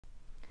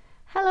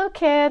Hello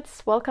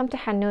kids, welcome to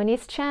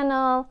Hanony's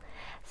channel.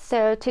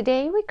 So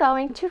today we're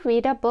going to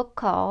read a book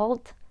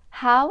called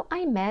How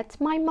I Met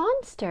My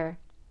Monster,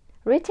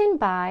 written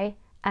by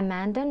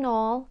Amanda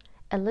Noll,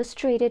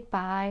 illustrated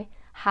by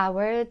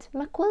Howard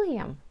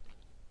McWilliam.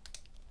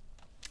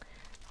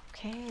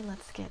 Okay,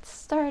 let's get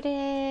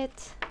started.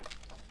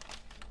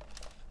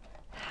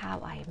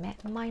 How I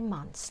Met My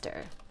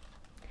Monster.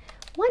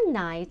 One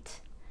night,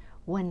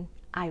 when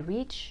I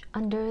reached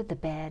under the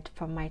bed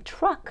for my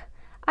truck,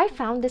 I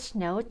found this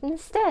note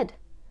instead.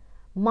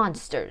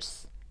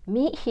 Monsters,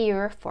 meet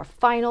here for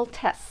final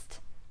test.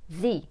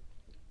 Z.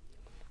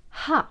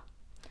 Ha!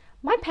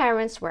 My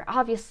parents were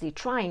obviously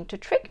trying to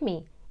trick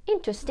me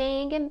into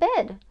staying in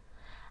bed.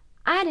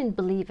 I didn't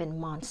believe in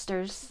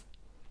monsters.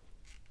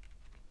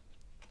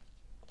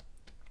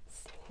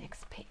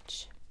 Next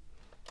page.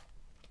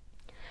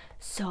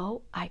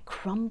 So I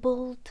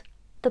crumbled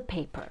the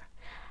paper,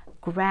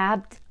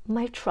 grabbed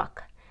my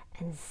truck,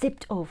 and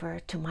zipped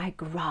over to my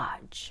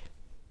garage.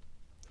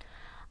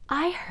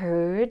 I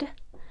heard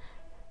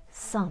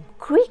some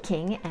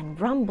creaking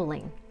and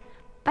rumbling,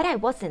 but I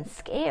wasn't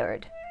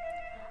scared.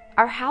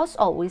 Our house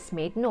always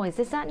made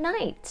noises at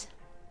night.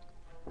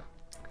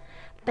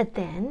 But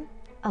then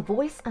a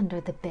voice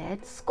under the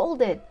bed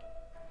scolded,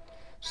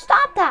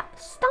 "Stop that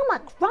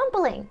stomach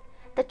rumbling!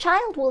 The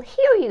child will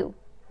hear you."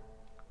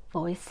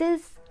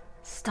 Voices?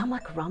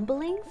 Stomach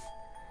rumblings?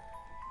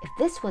 If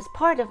this was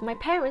part of my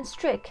parents'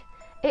 trick,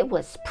 it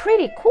was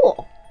pretty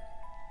cool.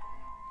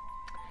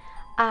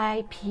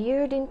 I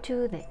peered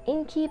into the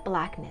inky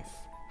blackness.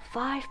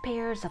 5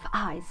 pairs of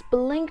eyes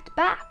blinked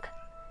back.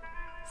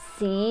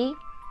 See?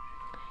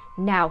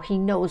 Now he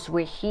knows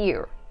we're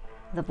here,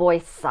 the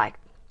voice sighed.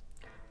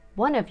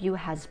 One of you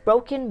has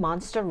broken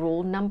monster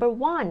rule number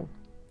 1.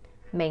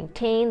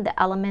 Maintain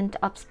the element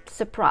of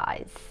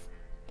surprise.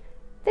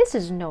 This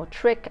is no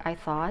trick, I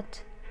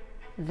thought.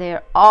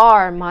 There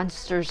are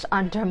monsters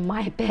under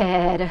my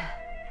bed.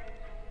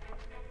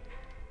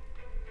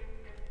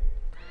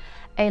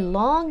 A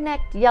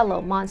long-necked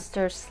yellow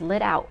monster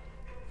slid out,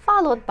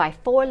 followed by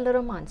 4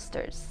 little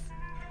monsters.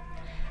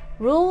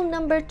 Rule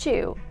number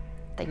 2,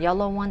 the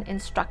yellow one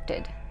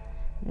instructed.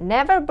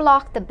 Never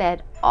block the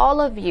bed, all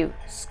of you.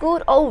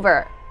 Scoot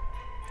over.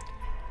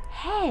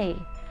 Hey,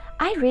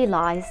 I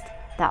realized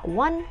that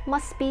one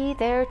must be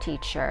their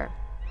teacher.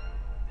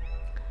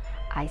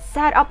 I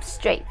sat up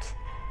straight,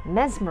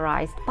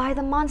 mesmerized by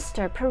the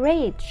monster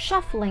parade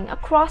shuffling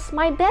across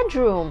my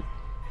bedroom.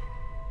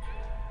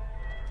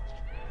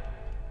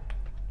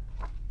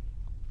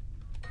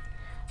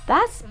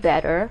 That's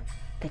better,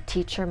 the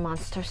teacher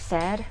monster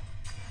said.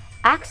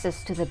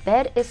 Access to the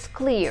bed is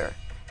clear.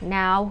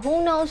 Now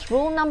who knows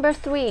rule number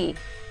 3?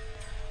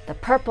 The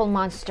purple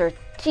monster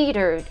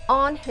teetered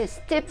on his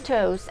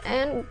tiptoes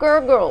and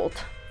gurgled.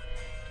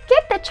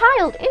 Get the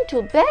child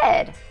into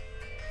bed.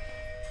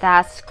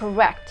 That's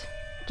correct,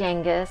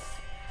 Genghis.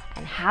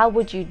 And how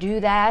would you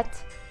do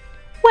that?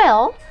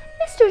 Well,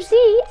 Mr. Z,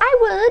 I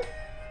would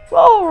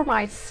roar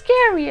my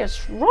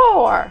scariest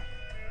roar.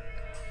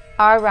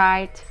 All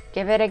right,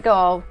 give it a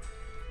go.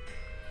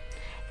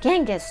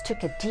 Genghis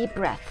took a deep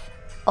breath,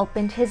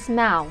 opened his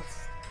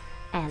mouth,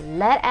 and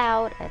let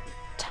out a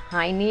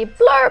tiny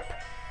blurp.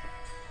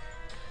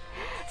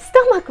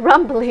 Stomach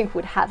rumbling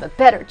would have a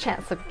better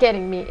chance of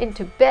getting me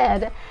into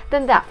bed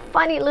than that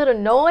funny little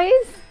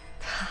noise.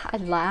 I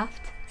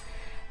laughed.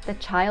 The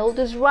child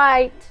is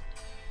right,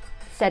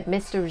 said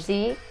Mr.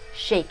 Z,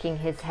 shaking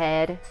his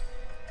head.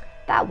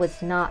 That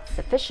was not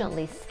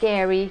sufficiently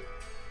scary.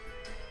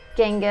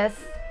 Genghis,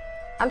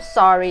 I'm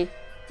sorry,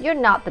 you're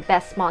not the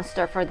best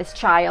monster for this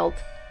child.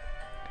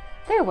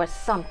 There was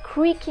some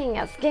creaking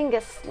as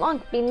Genghis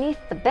slunk beneath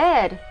the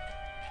bed.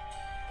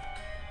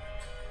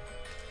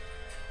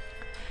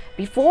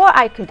 Before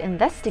I could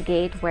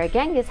investigate where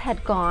Genghis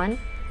had gone,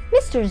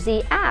 Mr.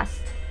 Z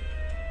asked,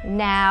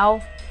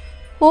 Now,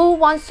 who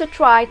wants to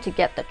try to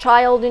get the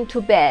child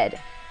into bed?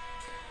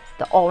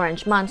 The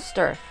orange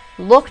monster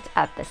looked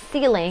at the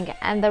ceiling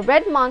and the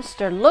red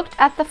monster looked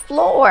at the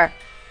floor.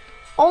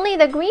 Only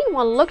the green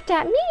one looked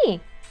at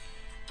me.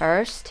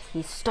 First,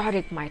 he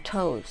started my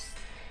toes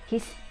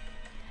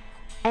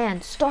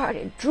and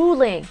started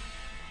drooling.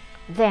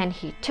 Then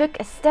he took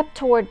a step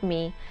toward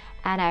me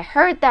and I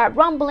heard that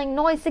rumbling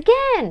noise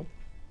again.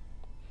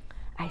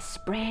 I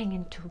sprang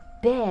into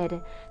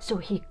bed so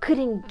he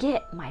couldn't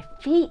get my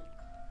feet.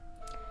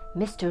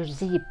 Mr.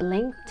 Z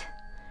blinked.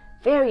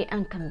 Very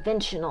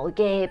unconventional,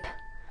 Gabe.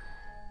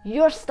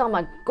 Your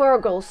stomach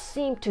gurgles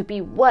seem to be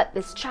what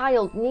this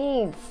child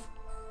needs.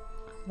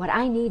 What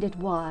I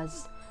needed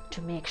was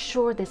to make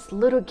sure this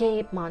little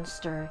Gabe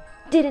monster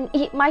didn't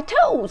eat my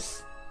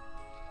toes.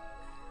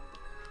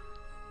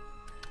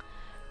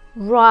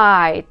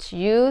 Right,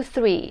 you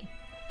 3.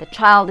 The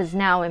child is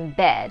now in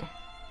bed,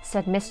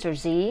 said Mr.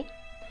 Z.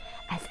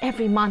 As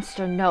every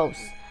monster knows,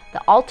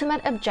 the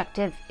ultimate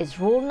objective is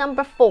rule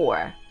number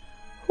 4.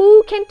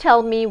 Who can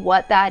tell me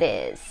what that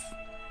is?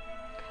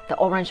 The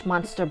orange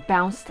monster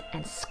bounced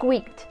and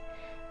squeaked.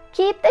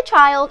 Keep the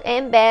child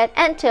in bed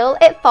until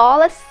it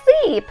falls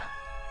asleep.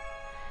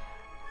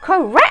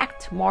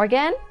 Correct,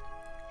 Morgan.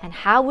 And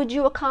how would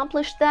you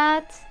accomplish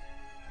that?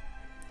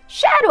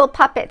 Shadow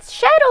puppets,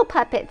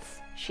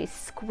 she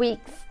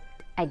squeaked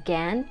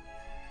again.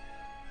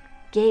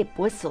 Gabe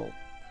whistled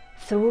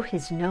through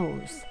his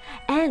nose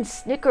and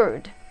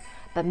snickered,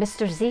 but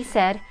Mr. Z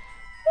said,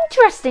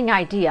 interesting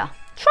idea,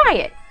 try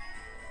it.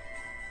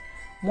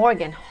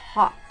 Morgan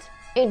hopped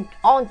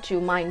onto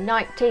my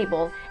night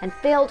table and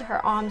filled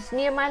her arms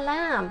near my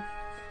lamb.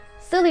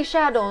 Silly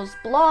shadows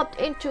blobbed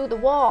into the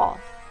wall,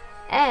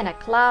 and a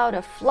cloud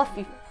of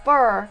fluffy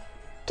fur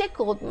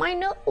tickled my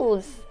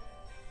nose.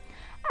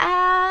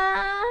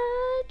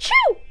 Achoo!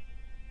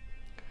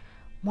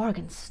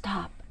 Morgan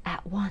stopped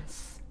at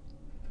once.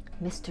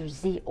 Mr.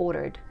 Z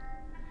ordered,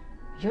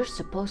 "You're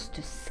supposed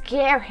to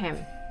scare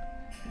him,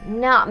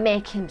 not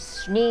make him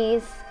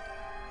sneeze."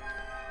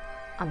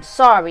 "I'm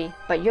sorry,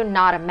 but you're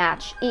not a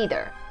match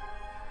either."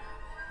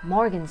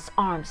 Morgan's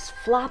arms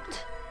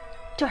flopped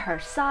to her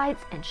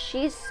sides and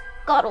she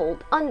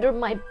scuttled under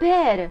my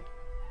bed.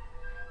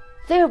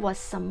 There was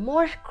some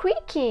more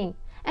creaking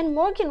and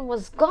Morgan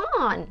was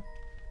gone.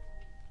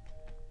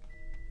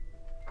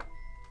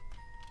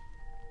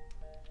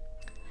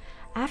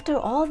 After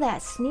all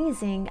that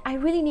sneezing, I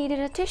really needed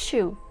a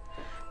tissue.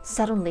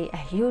 Suddenly, a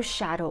huge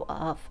shadow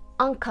of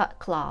uncut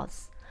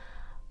claws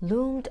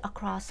loomed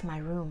across my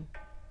room.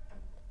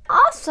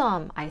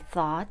 Awesome, I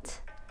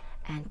thought,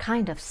 and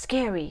kind of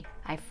scary.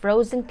 I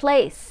froze in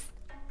place.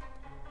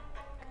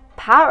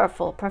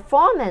 Powerful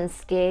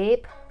performance,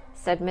 Gabe,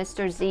 said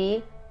Mr.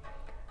 Z.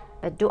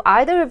 But do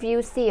either of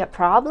you see a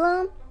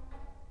problem?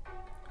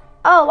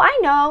 Oh, I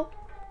know,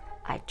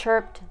 I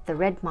chirped the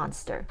red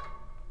monster.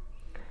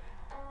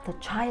 The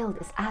child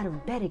is out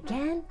of bed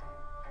again?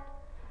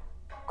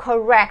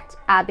 Correct,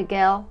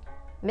 Abigail.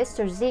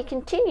 Mr. Z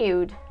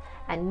continued,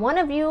 and one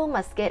of you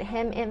must get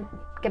him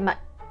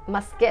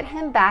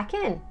back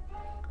in.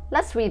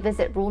 Let's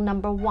revisit rule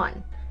number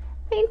 1.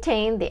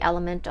 Maintain the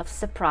element of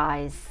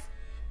surprise.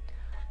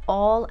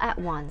 All at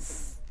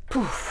once,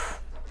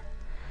 poof,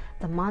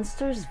 the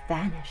monsters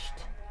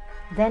vanished.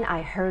 Then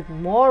I heard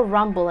more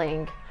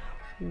rumbling.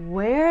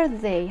 Were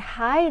they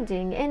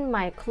hiding in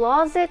my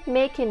closet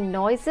making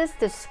noises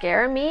to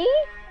scare me?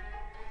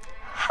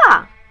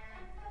 Ha!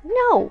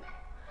 No,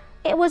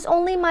 it was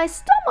only my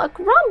stomach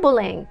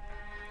rumbling.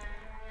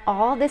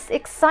 All this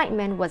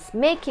excitement was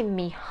making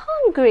me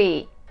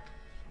hungry.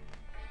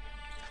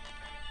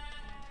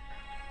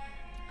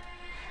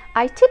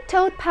 I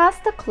tiptoed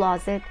past the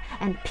closet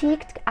and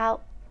peeked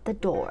out the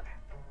door.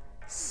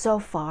 So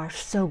far,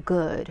 so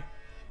good.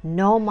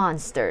 No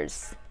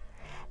monsters.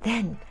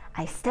 Then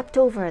I stepped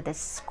over the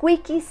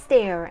squeaky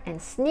stair and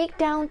sneaked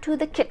down to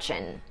the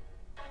kitchen.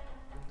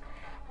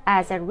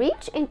 As I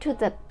reached into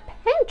the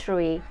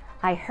pantry,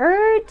 I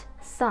heard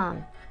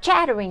some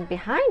chattering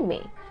behind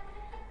me.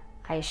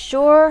 I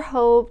sure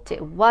hoped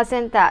it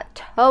wasn't that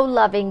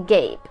toe-loving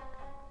Gabe.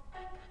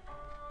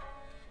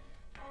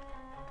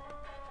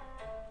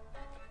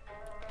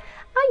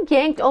 I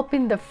yanked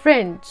open the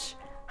fridge.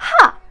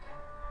 Ha!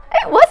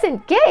 It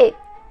wasn't Gabe.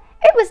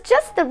 It was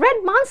just the red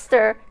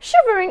monster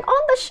shivering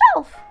on the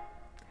shelf.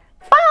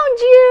 Found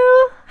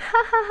you!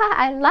 Ha ha ha,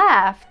 I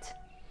laughed.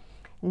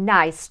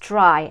 Nice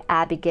try,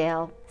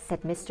 Abigail,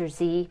 said Mr.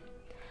 Z.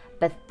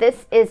 But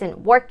this isn't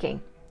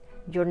working.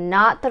 You're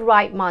not the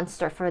right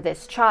monster for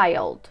this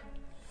child.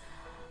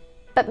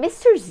 But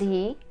Mr.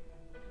 Z,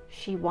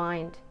 she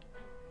whined,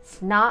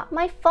 it's not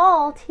my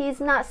fault he's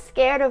not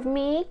scared of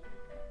me.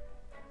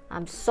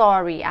 I'm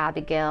sorry,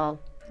 Abigail.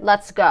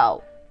 Let's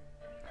go.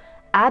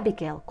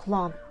 Abigail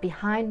clumped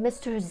behind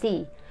Mr.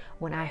 Z.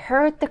 When I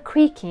heard the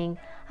creaking,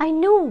 I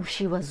knew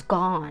she was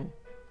gone.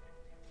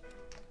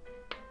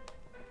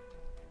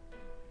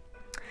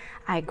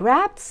 I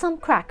grabbed some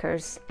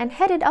crackers and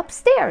headed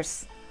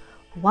upstairs,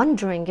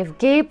 wondering if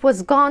Gabe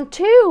was gone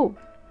too.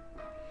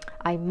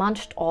 I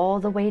munched all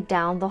the way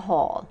down the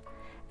hall,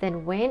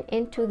 then went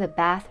into the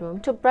bathroom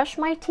to brush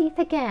my teeth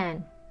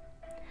again.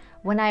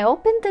 When I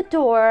opened the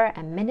door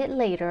a minute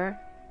later,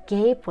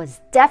 Gabe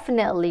was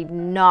definitely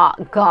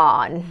not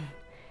gone.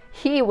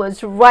 He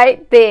was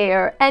right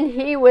there, and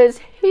he was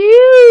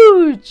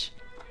huge.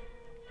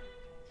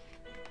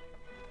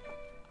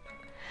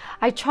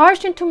 I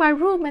charged into my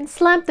room and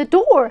slammed the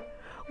door.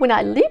 When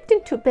I leaped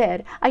into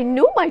bed, I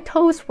knew my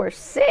toes were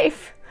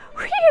safe.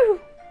 Whew!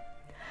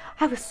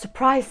 I was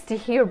surprised to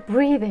hear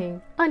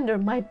breathing under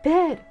my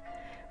bed,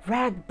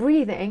 ragged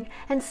breathing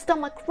and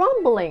stomach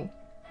rumbling.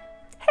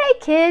 Hey,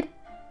 kid,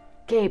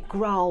 Gabe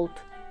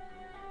growled.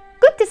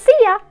 Good to see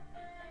ya.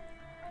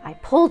 I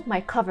pulled my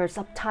covers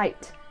up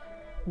tight.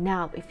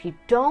 Now, if you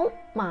don't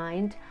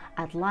mind,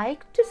 I'd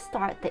like to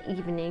start the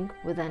evening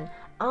with an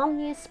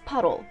ominous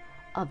puddle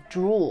of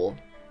drool.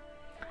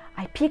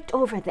 I peeked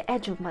over the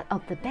edge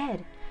of the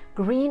bed.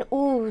 Green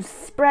ooze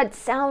spread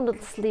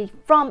soundlessly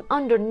from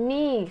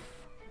underneath.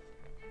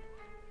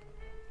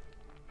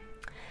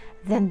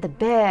 Then the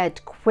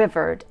bed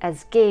quivered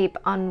as Gabe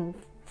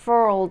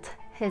unfurled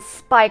his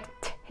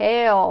spiked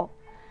tail.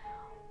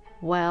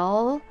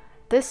 Well,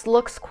 this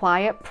looks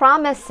quite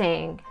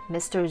promising,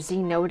 Mr.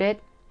 Z noted.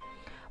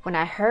 When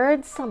I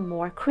heard some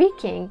more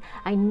creaking,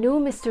 I knew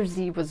Mr.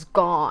 Z was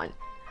gone.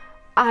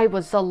 I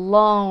was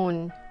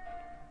alone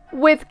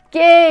with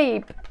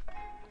Gabe.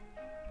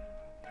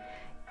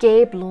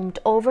 Gabe loomed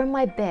over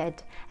my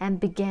bed and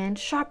began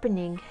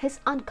sharpening his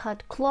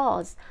uncut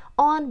claws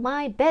on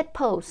my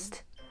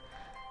bedpost.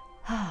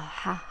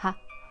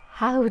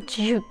 How'd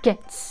you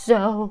get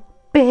so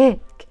big?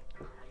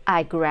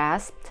 I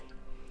grasped.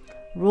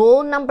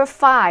 Rule number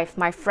 5,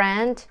 my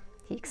friend,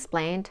 he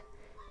explained.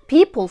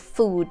 People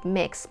food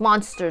makes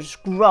monsters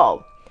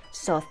grow.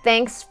 So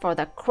thanks for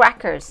the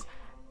crackers.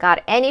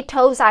 Got any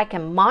toes I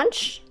can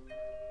munch?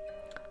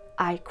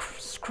 I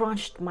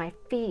scrunched my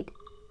feet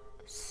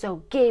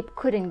so Gabe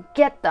couldn't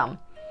get them.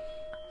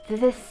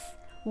 This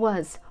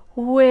was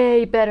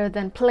way better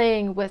than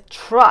playing with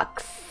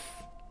trucks.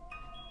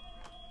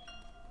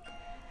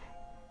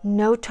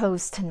 No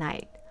toes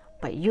tonight,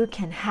 but you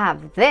can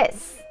have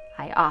this,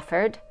 I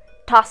offered,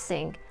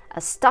 tossing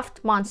a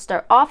stuffed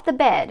monster off the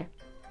bed.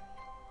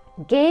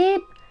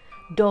 Gabe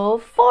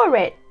dove for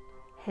it.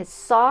 His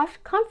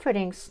soft,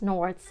 comforting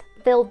snorts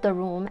filled the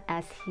room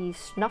as he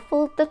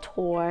snuffled the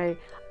toy.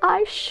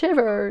 I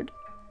shivered.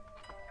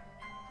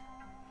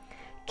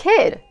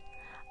 Kid,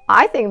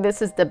 I think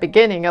this is the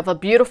beginning of a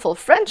beautiful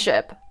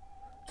friendship.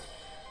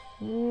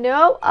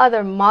 No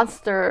other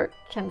monster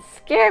can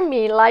scare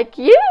me like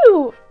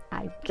you,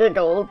 I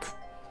giggled.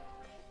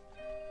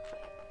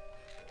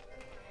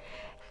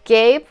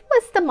 Gabe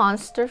was the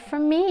monster for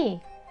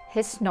me.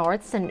 His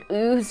snorts and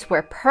oohs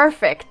were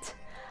perfect.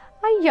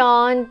 I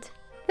yawned,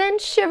 then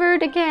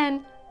shivered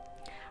again.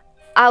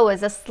 I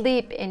was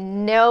asleep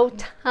in no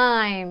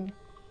time.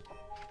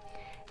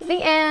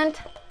 The end.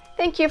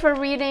 Thank you for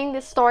reading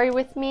this story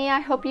with me. I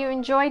hope you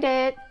enjoyed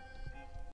it.